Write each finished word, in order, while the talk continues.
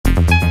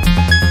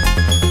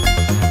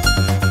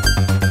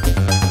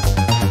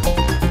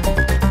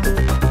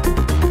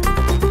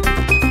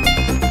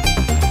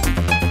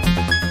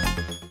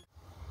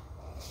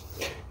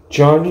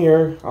John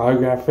here,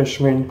 Autograph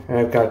Fisherman, and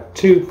I've got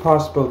two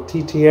possible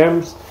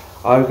TTMs,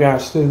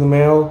 autographs through the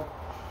mail.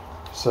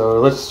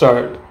 So let's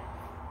start.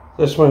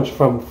 This one's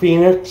from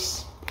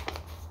Phoenix.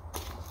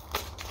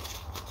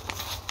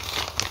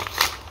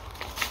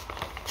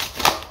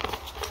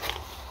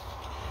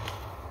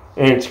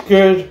 And it's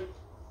good.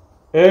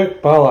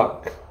 Eric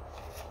Bullock.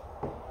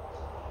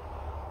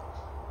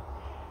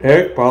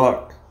 Eric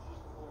Bullock.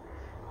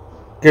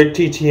 Good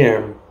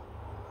TTM.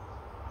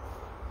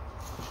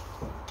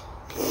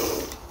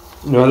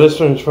 No, this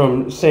one's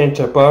from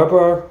Santa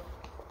Barbara.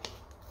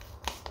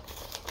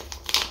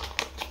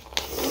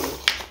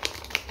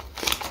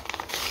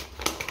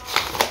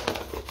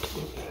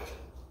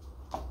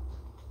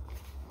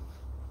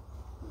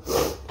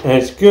 And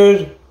it's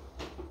good.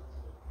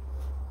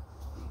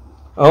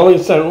 I only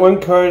sent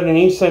one card and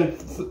he sent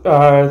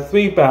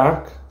three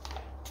back.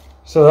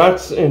 So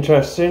that's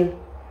interesting.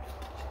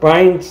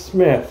 Brian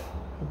Smith.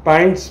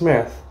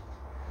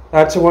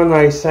 That's the one that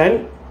I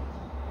sent.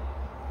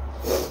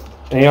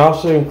 And he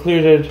also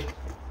included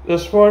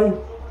this one.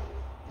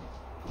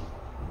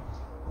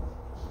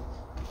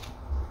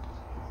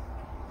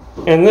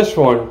 And this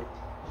one.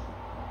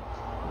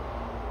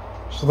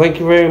 So thank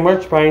you very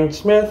much, Brian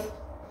Smith.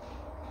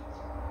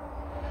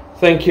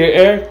 Thank you,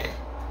 Eric.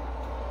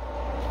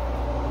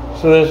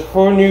 So there's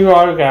 4 new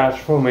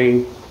autographs for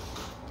me.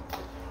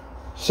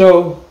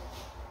 So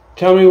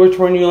tell me which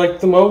one you like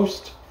the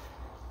most.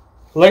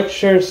 Like,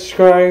 share,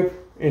 subscribe.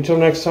 Until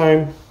next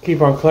time,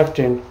 keep on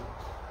collecting.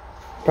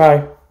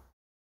 Bye.